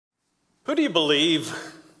Who do you believe?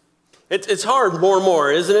 It's hard more and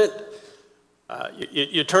more, isn't it?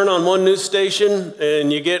 You turn on one news station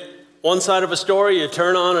and you get one side of a story, you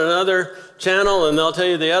turn on another channel and they'll tell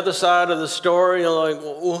you the other side of the story. You're like,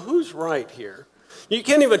 well, who's right here? You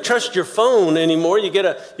can't even trust your phone anymore. You get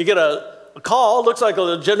a call, looks like a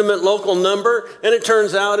legitimate local number, and it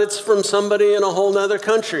turns out it's from somebody in a whole other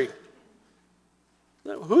country.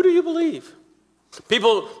 Who do you believe?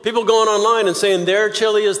 People going online and saying their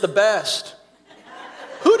chili is the best.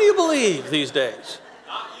 Who do you believe these days?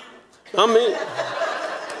 Not me.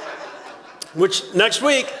 Which next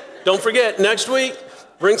week, don't forget, next week,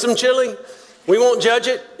 bring some chili. We won't judge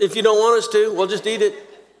it if you don't want us to. We'll just eat it.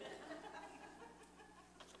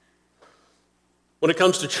 When it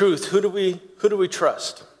comes to truth, who do we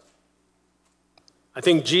trust? I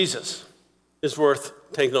think Jesus is worth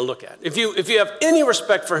taking a look at. If you have any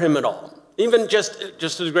respect for him at all, even just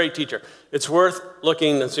as a great teacher, it's worth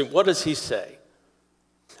looking and seeing, what does he say?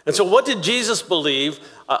 And so what did Jesus believe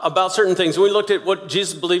about certain things? We looked at what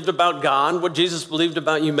Jesus believed about God, what Jesus believed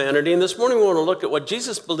about humanity, and this morning we want to look at what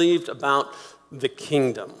Jesus believed about the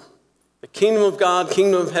kingdom. The kingdom of God,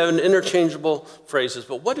 kingdom of heaven, interchangeable phrases.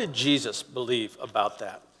 But what did Jesus believe about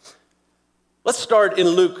that? Let's start in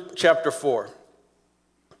Luke chapter 4.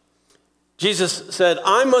 Jesus said,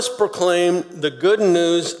 I must proclaim the good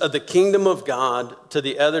news of the kingdom of God to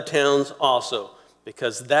the other towns also,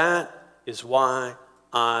 because that is why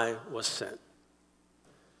I was sent.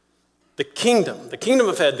 The kingdom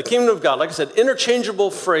of heaven, the kingdom of God, like I said,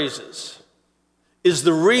 interchangeable phrases, is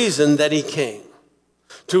the reason that he came.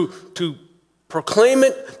 To proclaim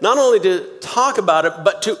it, not only to talk about it,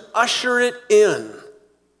 but to usher it in,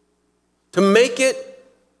 to make it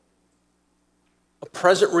a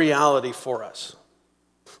present reality for us.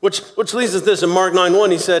 Which leads us to this. In Mark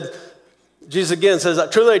 9:1, he said, Jesus again says,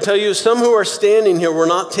 truly I tell you, some who are standing here will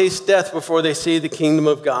not taste death before they see the kingdom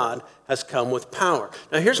of God has come with power.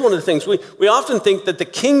 Now here's one of the things. We often think that the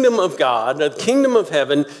kingdom of God, the kingdom of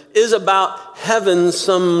heaven, is about heaven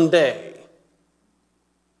someday.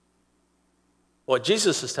 What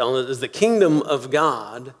Jesus is telling us is the kingdom of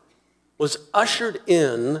God was ushered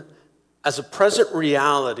in as a present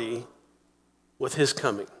reality with his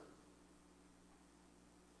coming.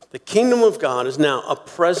 The kingdom of God is now a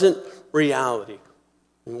present reality.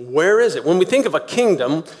 Where is it? When we think of a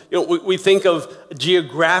kingdom, we think of a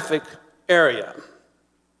geographic area.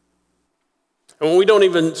 And we don't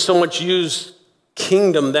even so much use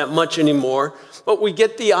kingdom that much anymore, but we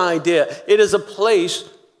get the idea. It is a place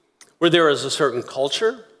where there is a certain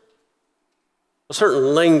culture, a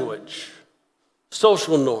certain language,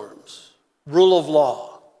 social norms, rule of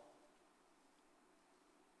law,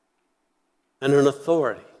 and an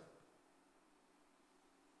authority.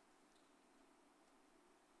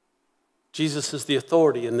 Jesus is the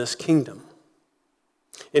authority in this kingdom.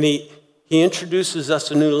 And he introduces us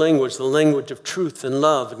a new language, the language of truth and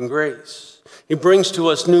love and grace. He brings to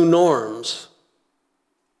us new norms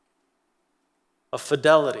of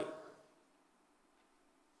fidelity,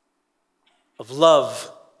 of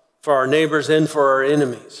love for our neighbors and for our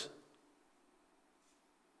enemies.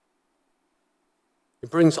 He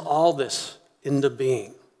brings all this into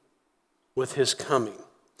being with his coming,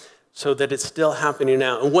 so that it's still happening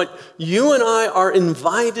now. And what you and I are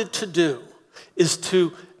invited to do is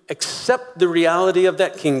to accept the reality of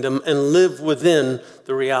that kingdom and live within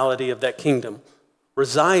the reality of that kingdom,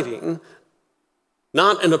 residing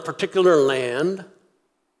not in a particular land,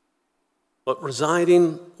 but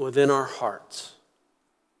residing within our hearts.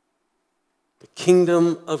 The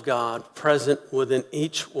kingdom of God present within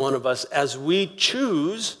each one of us as we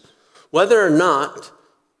choose whether or not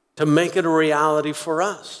to make it a reality for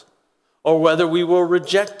us, or whether we will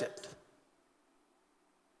reject it.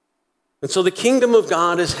 And so the kingdom of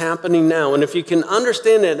God is happening now. And if you can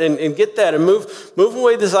understand it and get that and move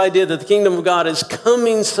away this idea that the kingdom of God is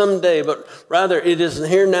coming someday, but rather it is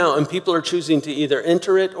here now and people are choosing to either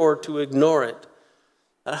enter it or to ignore it,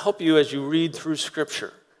 that'll help you as you read through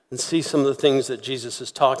Scripture and see some of the things that Jesus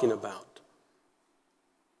is talking about.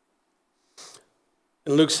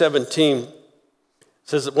 In Luke 17, it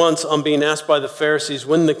says that once on being asked by the Pharisees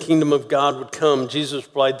when the kingdom of God would come, Jesus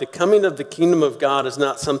replied, the coming of the kingdom of God is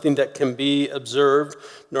not something that can be observed,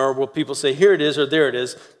 nor will people say, here it is or there it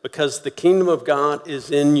is, because the kingdom of God is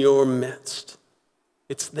in your midst.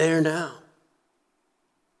 It's there now.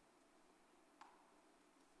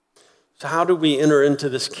 So how do we enter into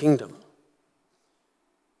this kingdom?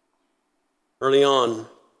 Early on,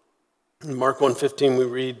 in Mark 1:15, we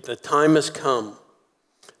read, the time has come.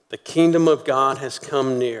 The kingdom of God has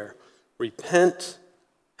come near. Repent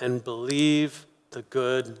and believe the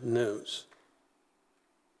good news.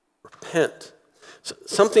 repent. So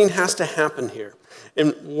something has to happen here.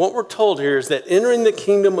 And what we're told here is that entering the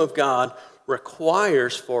kingdom of God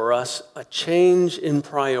requires for us a change in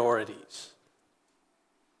priorities.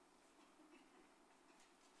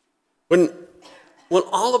 When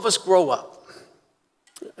all of us grow up,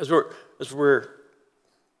 as we're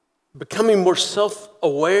becoming more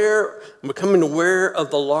self-aware, becoming aware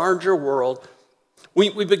of the larger world,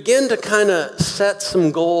 we begin to kind of set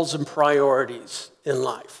some goals and priorities in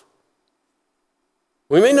life.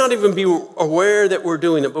 We may not even be aware that we're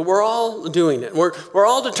doing it, but we're all doing it. We're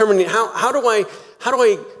all determining how do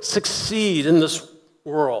I succeed in this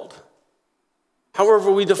world?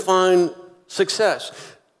 However we define success.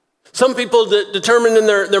 Some people determine in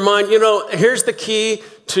their mind, here's the key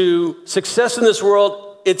to success in this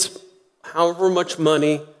world. It's however much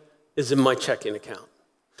money is in my checking account.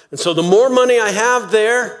 And so the more money I have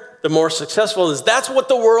there, the more successful it is. That's what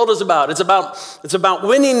the world is about. It's about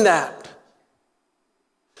winning that.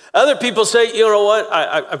 Other people say, you know what,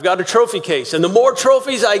 I've got a trophy case. And the more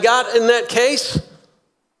trophies I got in that case,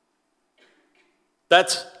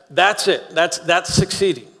 that's it. That's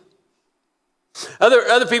succeeding.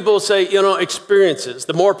 Other people say, experiences.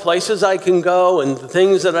 The more places I can go and the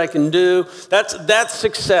things that I can do, that's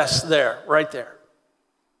success there, right there.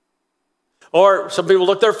 Or some people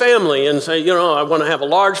look at their family and say, I want to have a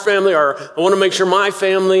large family, or I want to make sure my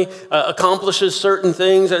family accomplishes certain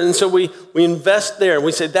things. And so we invest there.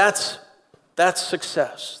 We say, that's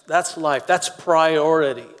success. That's life. That's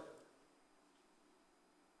priority.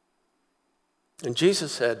 And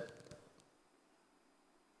Jesus said,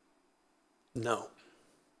 no.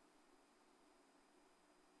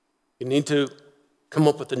 You need to come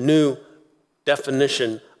up with a new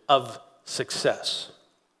definition of success.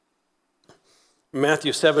 In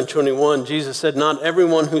Matthew 7:21, Jesus said, "Not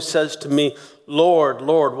everyone who says to me, 'Lord,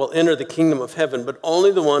 Lord,' will enter the kingdom of heaven, but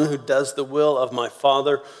only the one who does the will of my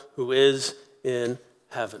Father who is in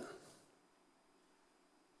heaven."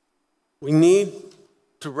 We need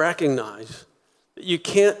to recognize that you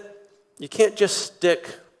can't just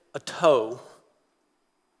stick a toe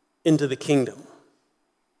into the kingdom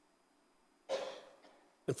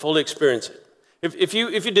and fully experience it. If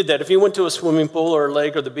you did that, if you went to a swimming pool or a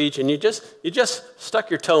lake or the beach and you just stuck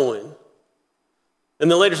your toe in,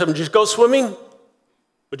 and then later someone just go swimming,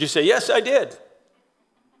 would you say, "Yes, I did"?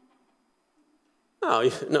 No,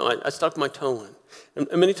 I stuck my toe in.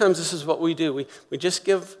 And many times this is what we do. We just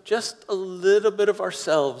give just a little bit of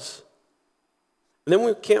ourselves, and then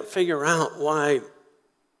we can't figure out why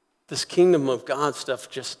this kingdom of God stuff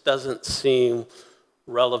just doesn't seem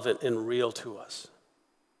relevant and real to us.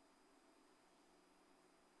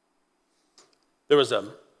 There was a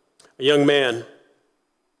young man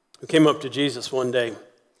who came up to Jesus one day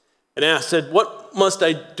and said, "What must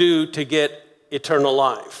I do to get eternal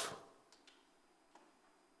life?"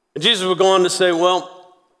 And Jesus would go on to say,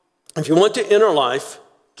 "Well, if you want to enter life,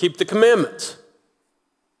 keep the commandments."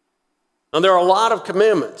 Now, there are a lot of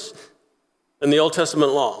commandments in the Old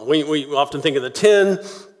Testament law. We often think of the 10,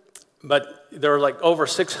 but there are like over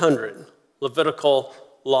 600 Levitical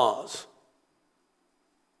laws.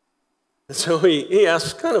 And so he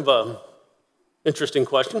asked kind of an interesting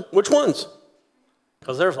question: which ones?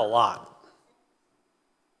 Because there's a lot.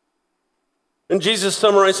 And Jesus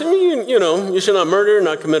summarized, you should not murder,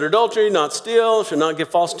 not commit adultery, not steal, should not give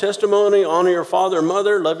false testimony, honor your father and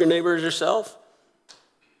mother, love your neighbor as yourself.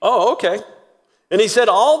 Oh, okay. And he said,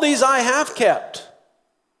 "All these I have kept.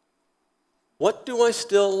 What do I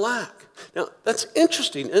still lack?" Now, that's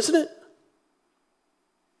interesting, isn't it?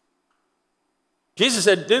 Jesus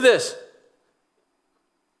said, "Do this."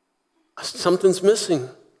 Something's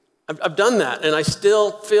missing. I've done that, and I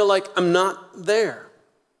still feel like I'm not there.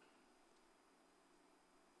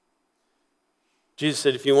 Jesus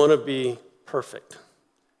said, if you want to be perfect,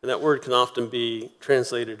 and that word can often be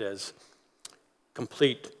translated as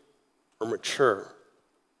complete or mature,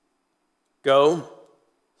 go,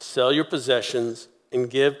 sell your possessions,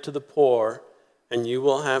 and give to the poor, and you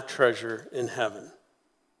will have treasure in heaven.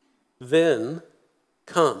 Then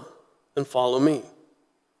come and follow me.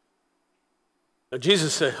 Now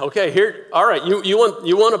Jesus said, okay, here, all right, you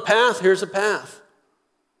want a path? Here's a path.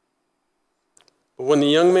 But when the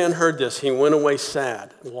young man heard this, he went away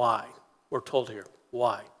sad. Why? We're told here.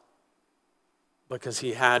 Why? Because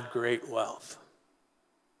he had great wealth.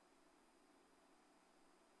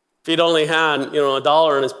 If he'd only had,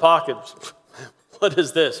 $1 in his pocket, what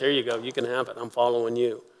is this? Here you go. You can have it. I'm following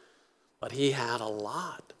you. But he had a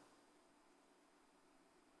lot.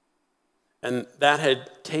 And that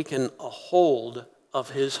had taken a hold of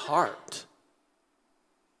his heart.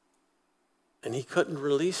 And he couldn't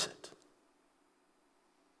release it.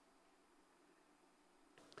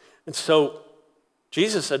 And so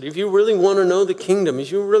Jesus said, if you really want to know the kingdom,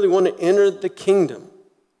 if you really want to enter the kingdom,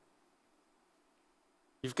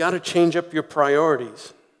 you've got to change up your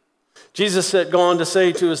priorities. Jesus said, go on to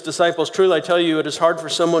say to his disciples, truly I tell you, it is hard for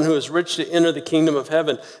someone who is rich to enter the kingdom of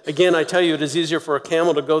heaven. Again, I tell you, it is easier for a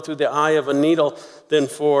camel to go through the eye of a needle than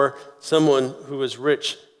for someone who is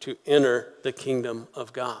rich to enter the kingdom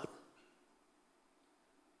of God.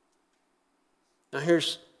 Now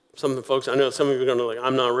here's something, folks. I know some of you are going to be like,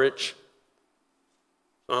 I'm not rich,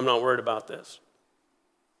 so I'm not worried about this.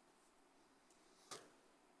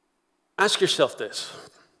 Ask yourself this.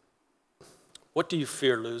 What do you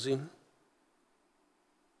fear losing?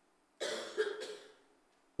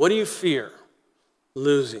 What do you fear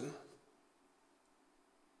losing?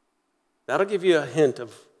 That'll give you a hint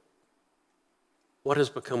of what has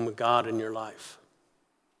become God in your life.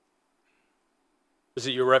 Is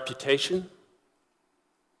it your reputation?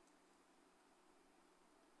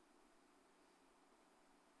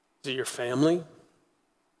 Is it your family?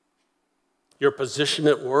 Your position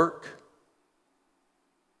at work?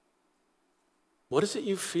 What is it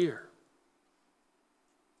you fear?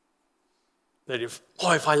 That if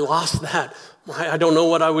I lost that, I don't know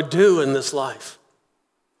what I would do in this life.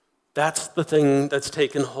 That's the thing that's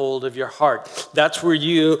taken hold of your heart. That's where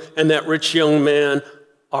you and that rich young man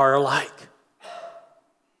are alike.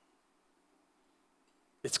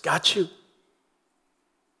 It's got you.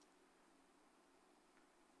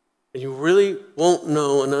 And you really won't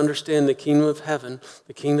know and understand the kingdom of heaven,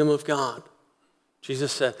 the kingdom of God,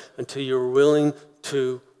 Jesus said, until you're willing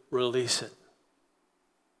to release it.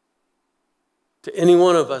 To any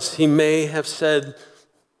one of us, he may have said,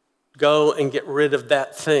 go and get rid of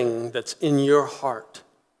that thing that's in your heart.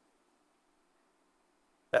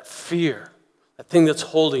 That fear, that thing that's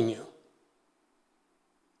holding you.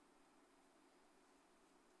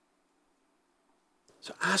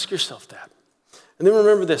 So ask yourself that. And then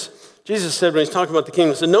remember this. Jesus said when he's talking about the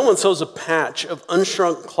kingdom, he said, no one sews a patch of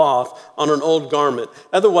unshrunk cloth on an old garment.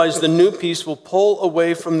 Otherwise, the new piece will pull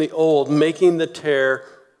away from the old, making the tear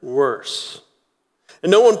worse.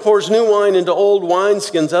 And no one pours new wine into old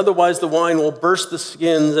wineskins. Otherwise, the wine will burst the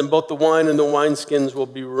skins, and both the wine and the wineskins will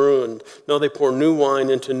be ruined. No, they pour new wine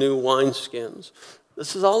into new wineskins.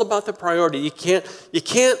 This is all about the priority. You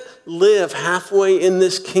can't live halfway in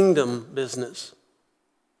this kingdom business.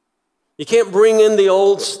 You can't bring in the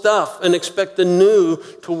old stuff and expect the new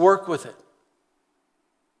to work with it.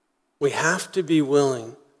 We have to be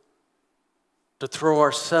willing to throw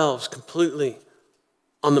ourselves completely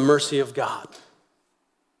on the mercy of God.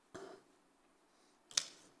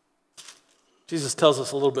 Jesus tells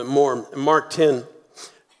us a little bit more. In Mark 10,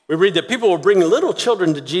 we read that people were bringing little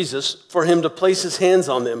children to Jesus for him to place his hands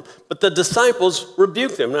on them, but the disciples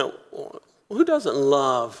rebuked them. Now, who doesn't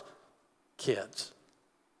love kids?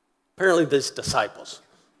 Apparently, these disciples.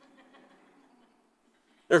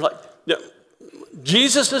 They're like, yeah,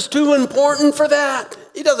 Jesus is too important for that.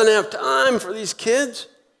 He doesn't have time for these kids.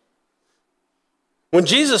 When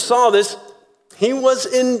Jesus saw this, he was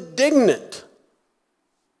indignant.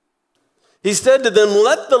 He said to them,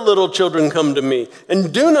 let the little children come to me,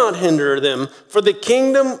 and do not hinder them, for the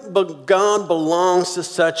kingdom of God belongs to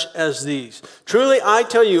such as these. Truly, I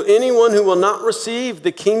tell you, anyone who will not receive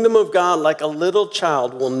the kingdom of God like a little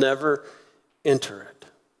child will never enter it.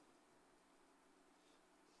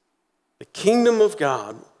 The kingdom of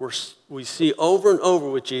God, we see over and over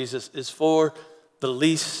with Jesus, is for the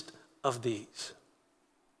least of these.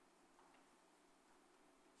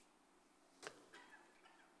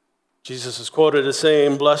 Jesus is quoted as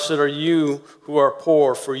saying, blessed are you who are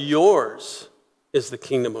poor, for yours is the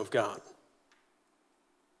kingdom of God.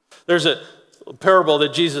 There's a parable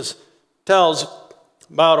that Jesus tells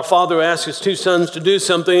about a father who asks his two sons to do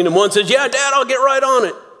something, and one says, yeah, Dad, I'll get right on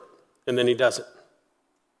it. And then he doesn't.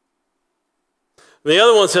 The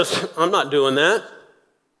other one says, I'm not doing that.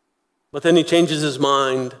 But then he changes his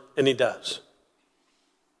mind, and he does.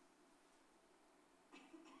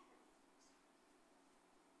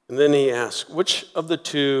 And then he asks, which of the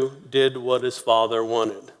two did what his father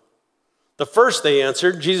wanted? The first, they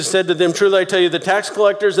answered. Jesus said to them, truly I tell you, the tax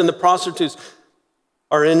collectors and the prostitutes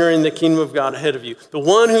are entering the kingdom of God ahead of you. The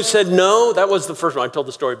one who said no, that was the first one. I told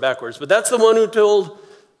the story backwards, but that's the one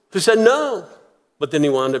who said no, but then he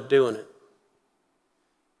wound up doing it.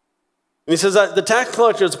 And he says, the tax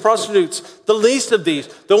collectors, the prostitutes, the least of these,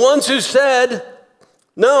 the ones who said,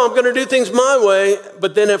 no, I'm going to do things my way,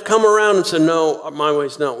 but then have come around and said, no, my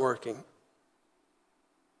way's not working.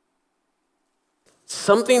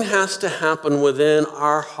 Something has to happen within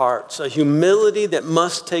our hearts, a humility that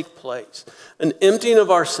must take place, an emptying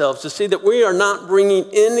of ourselves to see that we are not bringing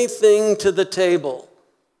anything to the table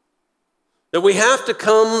that we have to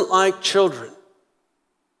come like children,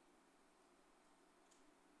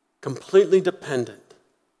 completely dependent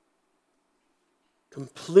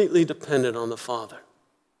on the Father.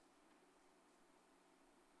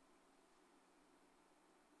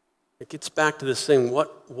 It gets back to this thing,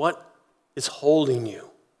 what is holding you?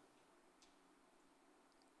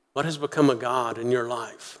 What has become a God in your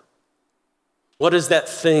life? What is that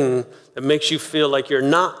thing that makes you feel like you're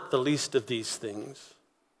not the least of these things,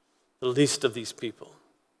 the least of these people?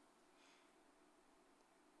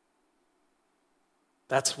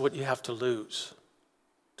 That's what you have to lose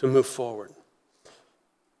to move forward.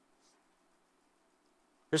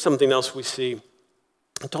 Here's something else we see.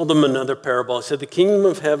 I told them another parable. I said, the kingdom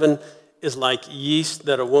of heaven is like yeast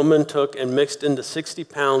that a woman took and mixed into 60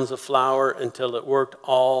 pounds of flour until it worked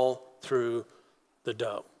all through the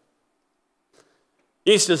dough.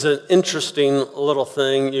 Yeast is an interesting little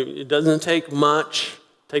thing. It doesn't take much.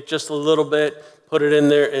 Take just a little bit, put it in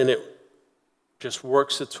there, and it just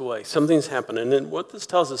works its way. Something's happening. And what this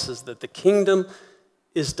tells us is that the kingdom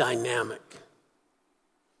is dynamic.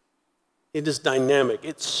 It is dynamic.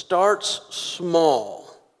 It starts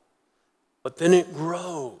small, but then it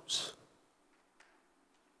grows.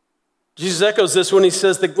 Jesus echoes this when he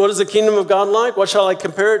says, what is the kingdom of God like? What shall I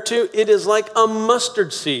compare it to? It is like a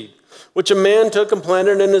mustard seed, which a man took and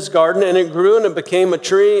planted in his garden, and it grew and it became a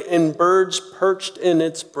tree, and birds perched in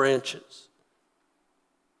its branches.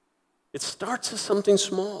 It starts as something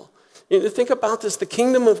small. Think about this, the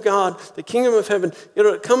kingdom of God, the kingdom of heaven,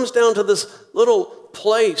 it comes down to this little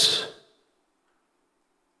place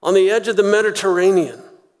on the edge of the Mediterranean.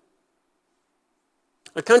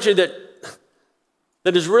 A country that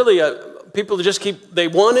is really, people just they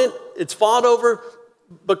want it, it's fought over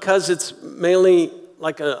because it's mainly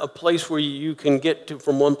like a place where you can get to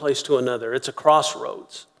from one place to another. It's a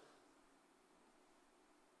crossroads.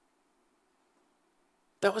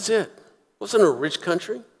 That was it. It wasn't a rich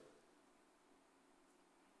country.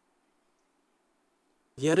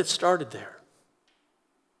 Yet it started there.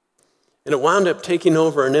 And it wound up taking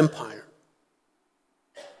over an empire.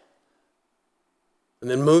 And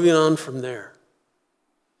then moving on from there.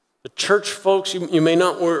 The church, folks, you may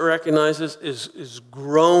not recognize this, is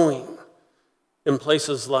growing in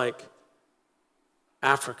places like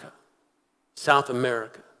Africa, South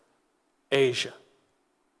America, Asia.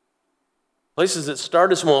 Places that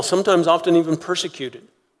started small, sometimes often even persecuted.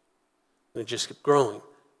 And it just kept growing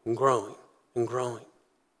and growing and growing.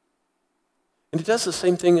 And it does the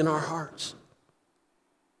same thing in our hearts.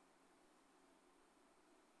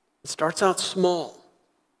 It starts out small,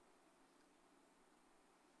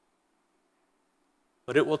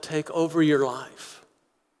 but it will take over your life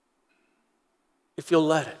if you'll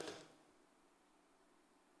let it.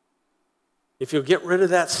 If you'll get rid of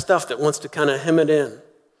that stuff that wants to kind of hem it in.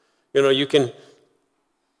 You know, you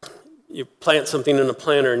plant something in a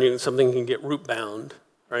planter and something can get root bound,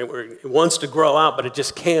 right? Where it wants to grow out, but it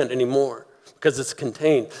just can't anymore because it's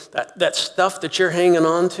contained. That stuff that you're hanging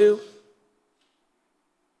on to,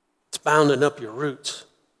 it's bounding up your roots.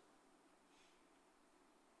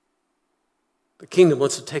 The kingdom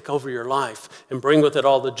wants to take over your life and bring with it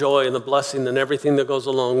all the joy and the blessing and everything that goes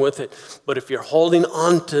along with it. But if you're holding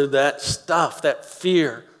on to that stuff, that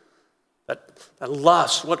fear, that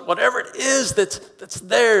lust, whatever it is that's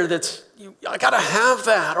there, I got to have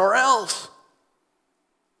that or else.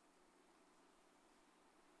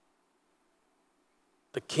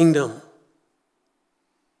 The kingdom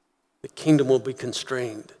will be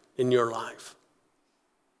constrained in your life.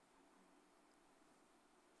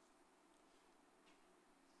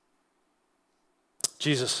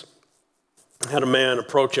 Jesus had a man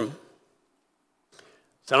approach him.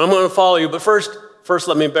 Said, I'm going to follow you, but first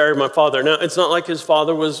let me bury my father. Now, it's not like his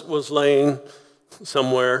father was laying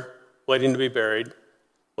somewhere waiting to be buried.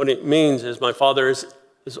 What it means is my father is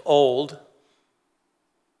old.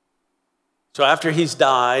 So after he's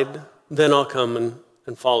died, then I'll come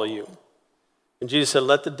and follow you. And Jesus said,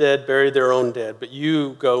 let the dead bury their own dead, but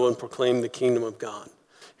you go and proclaim the kingdom of God.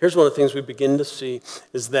 Here's one of the things we begin to see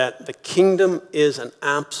is that the kingdom is an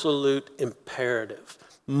absolute imperative,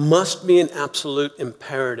 must be an absolute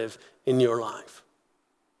imperative in your life.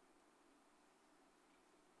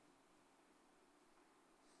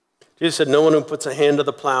 Jesus said, no one who puts a hand to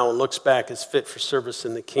the plow and looks back is fit for service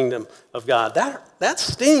in the kingdom of God. That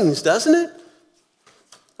stings, doesn't it?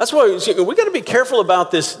 That's why we got to be careful about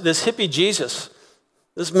this hippie Jesus,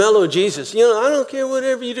 this mellow Jesus. You know, I don't care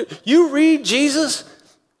whatever you do. You read Jesus,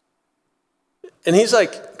 and he's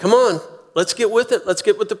like, come on, let's get with it. Let's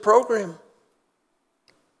get with the program.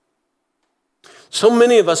 So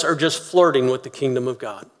many of us are just flirting with the kingdom of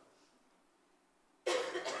God.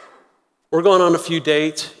 We're going on a few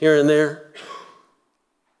dates here and there.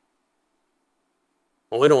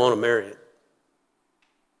 Well, we don't want to marry it.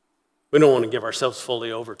 We don't want to give ourselves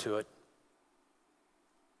fully over to it.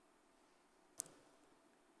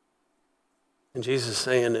 And Jesus is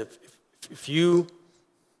saying, if you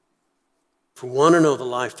want to know the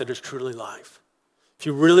life that is truly life, if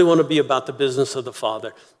you really want to be about the business of the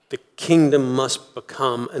Father, the kingdom must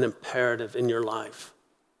become an imperative in your life.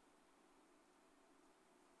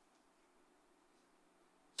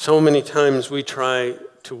 So many times we try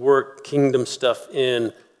to work kingdom stuff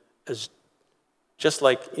in as just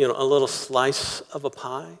like, a little slice of a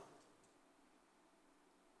pie.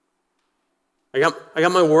 I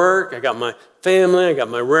got my work, I got my family, I got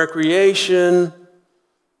my recreation,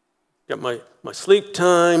 got my sleep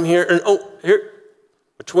time here, and here,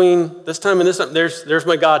 between this time and this time, there's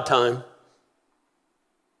my God time.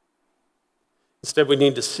 Instead, we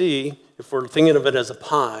need to see, if we're thinking of it as a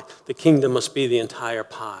pie, the kingdom must be the entire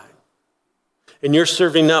pie. And you're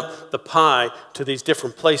serving up the pie to these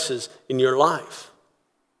different places in your life.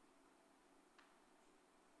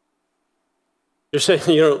 You're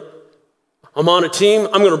saying, I'm on a team,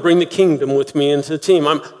 I'm going to bring the kingdom with me into the team.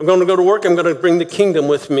 I'm going to go to work, I'm going to bring the kingdom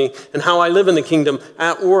with me and how I live in the kingdom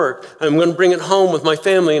at work. I'm going to bring it home with my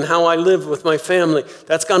family and how I live with my family.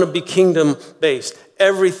 That's going to be kingdom-based.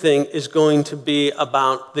 Everything is going to be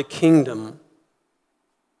about the kingdom.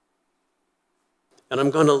 And I'm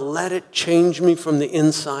going to let it change me from the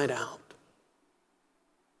inside out.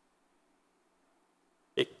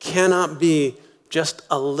 It cannot be just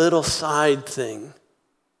a little side thing.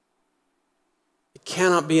 It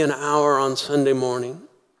cannot be an hour on Sunday morning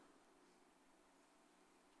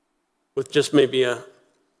with just maybe a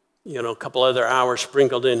couple other hours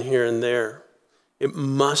sprinkled in here and there. It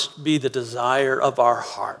must be the desire of our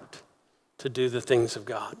heart to do the things of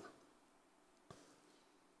God.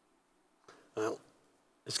 Well,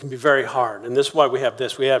 this can be very hard, and this is why we have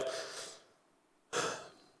this. We have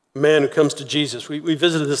a man who comes to Jesus. We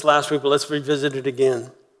visited this last week, but let's revisit it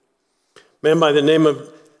again. A man by the name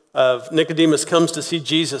of Nicodemus comes to see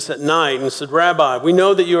Jesus at night and said, "Rabbi, we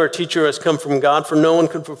know that you are a teacher who has come from God, for no one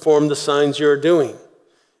could perform the signs you are doing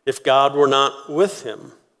if God were not with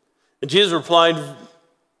him." And Jesus replied,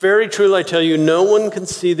 "Very truly I tell you, no one can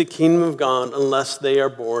see the kingdom of God unless they are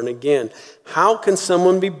born again." "How can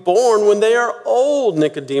someone be born when they are old?"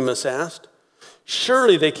 Nicodemus asked.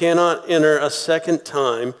 "Surely they cannot enter a second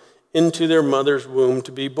time into their mother's womb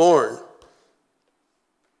to be born."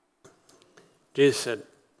 Jesus said,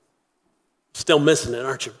 "Still missing it,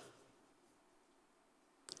 aren't you?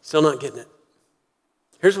 Still not getting it."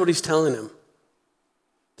 Here's what he's telling him.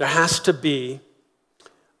 There has to be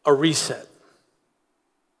a reset.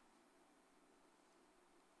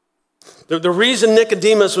 The reason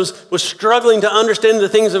Nicodemus was struggling to understand the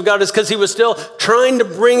things of God is because he was still trying to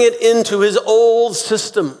bring it into his old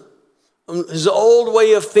system, his old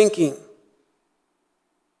way of thinking.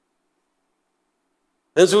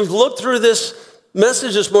 As we've looked through this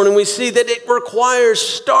message this morning, we see that it requires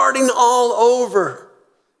starting all over,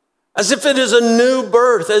 as if it is a new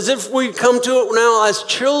birth, as if we come to it now as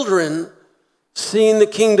children, seeing the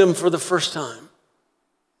kingdom for the first time.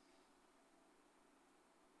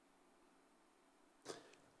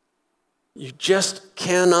 You just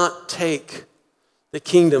cannot take the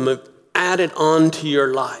kingdom and add it on to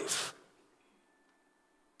your life.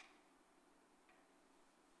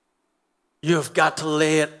 You have got to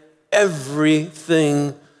lay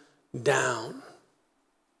everything down.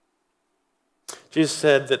 Jesus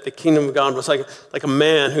said that the kingdom of God was like a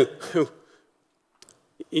man who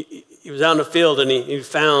he was out in the field and he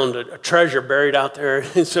found a treasure buried out there.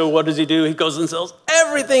 And so what does he do? He goes and sells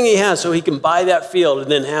everything he has so he can buy that field and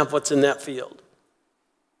then have what's in that field.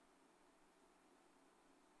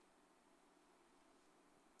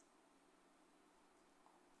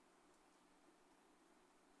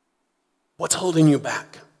 What's holding you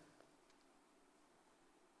back?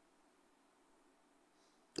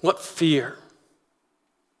 What fear?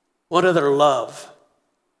 What other love?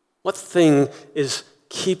 What thing is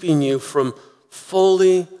keeping you from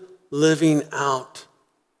fully living out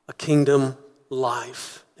a kingdom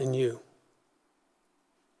life in you?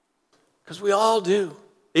 Because we all do.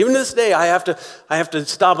 Even this day, I have to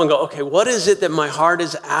stop and go, okay, what is it that my heart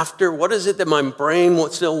is after? What is it that my brain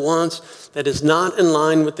still wants that is not in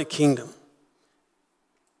line with the kingdom?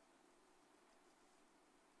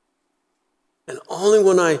 And only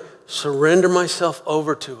when I surrender myself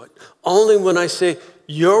over to it, only when I say,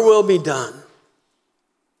 your will be done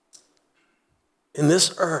in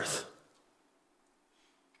this earth,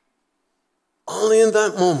 only in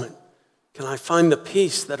that moment can I find the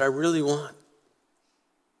peace that I really want.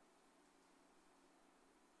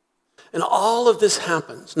 And all of this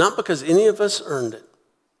happens, not because any of us earned it.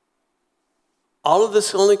 All of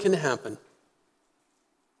this only can happen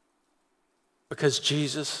because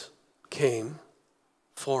Jesus came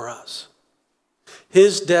for us.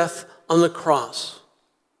 His death on the cross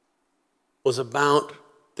was about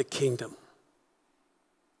the kingdom.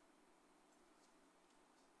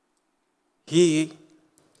 He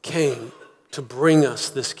came to bring us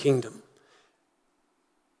this kingdom.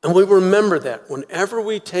 And we remember that whenever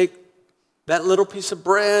we take that little piece of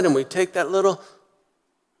bread and we take that little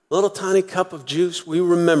tiny cup of juice, we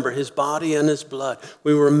remember his body and his blood.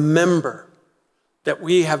 We remember that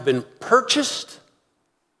we have been purchased,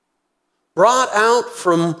 brought out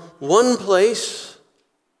from one place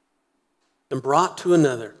and brought to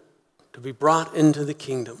another, to be brought into the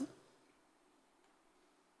kingdom.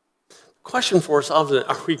 Question for us often,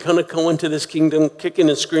 are we going to go into this kingdom kicking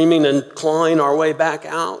and screaming and clawing our way back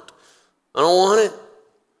out? I don't want it.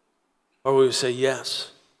 Or we would say,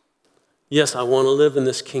 yes. Yes, I want to live in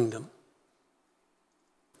this kingdom.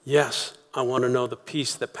 Yes, I want to know the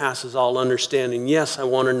peace that passes all understanding. Yes, I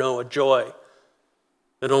want to know a joy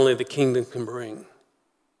that only the kingdom can bring.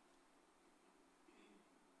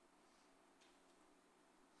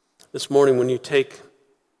 This morning, when you take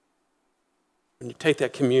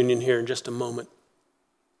that communion here in just a moment,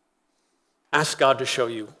 ask God to show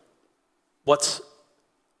you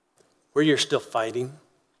where you're still fighting,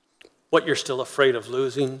 what you're still afraid of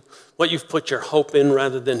losing, what you've put your hope in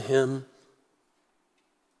rather than him.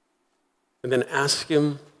 And then ask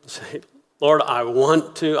him, say, Lord, I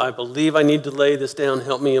believe I need to lay this down.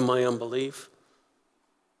 Help me in my unbelief.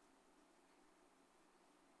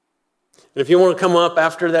 And if you want to come up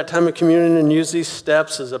after that time of communion and use these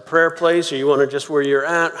steps as a prayer place, or you want to just where you're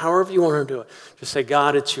at, however you want to do it, just say,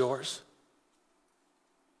 God, it's yours.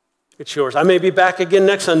 It's yours. I may be back again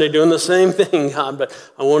next Sunday doing the same thing, God, but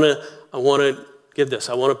I want to give this.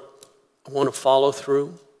 I want to follow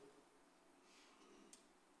through.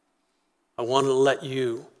 I want to let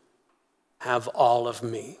you have all of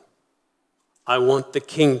me. I want the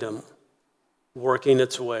kingdom working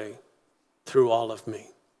its way through all of me.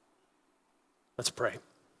 Let's pray.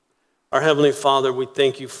 Our Heavenly Father, we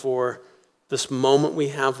thank you for this moment we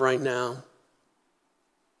have right now.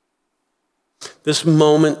 This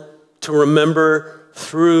moment to remember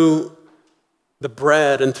through the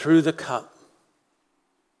bread and through the cup.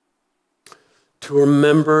 To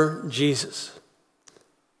remember Jesus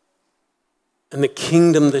and the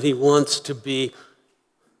kingdom that he wants to be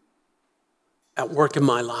at work in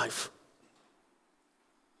my life,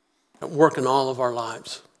 at work in all of our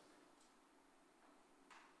lives.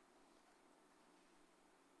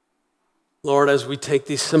 Lord, as we take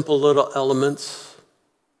these simple little elements,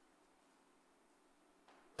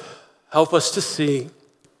 help us to see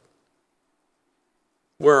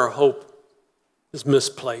where our hope is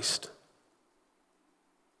misplaced.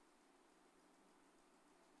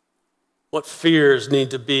 What fears need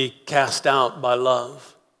to be cast out by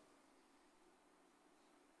love?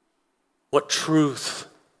 What truth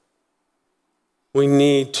we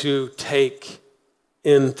need to take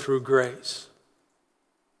in through grace?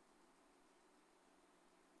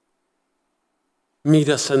 Meet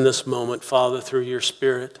us in this moment, Father, through your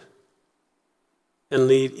Spirit, and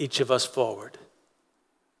lead each of us forward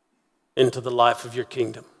into the life of your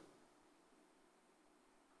kingdom.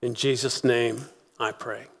 In Jesus' name, I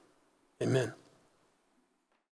pray. Amen.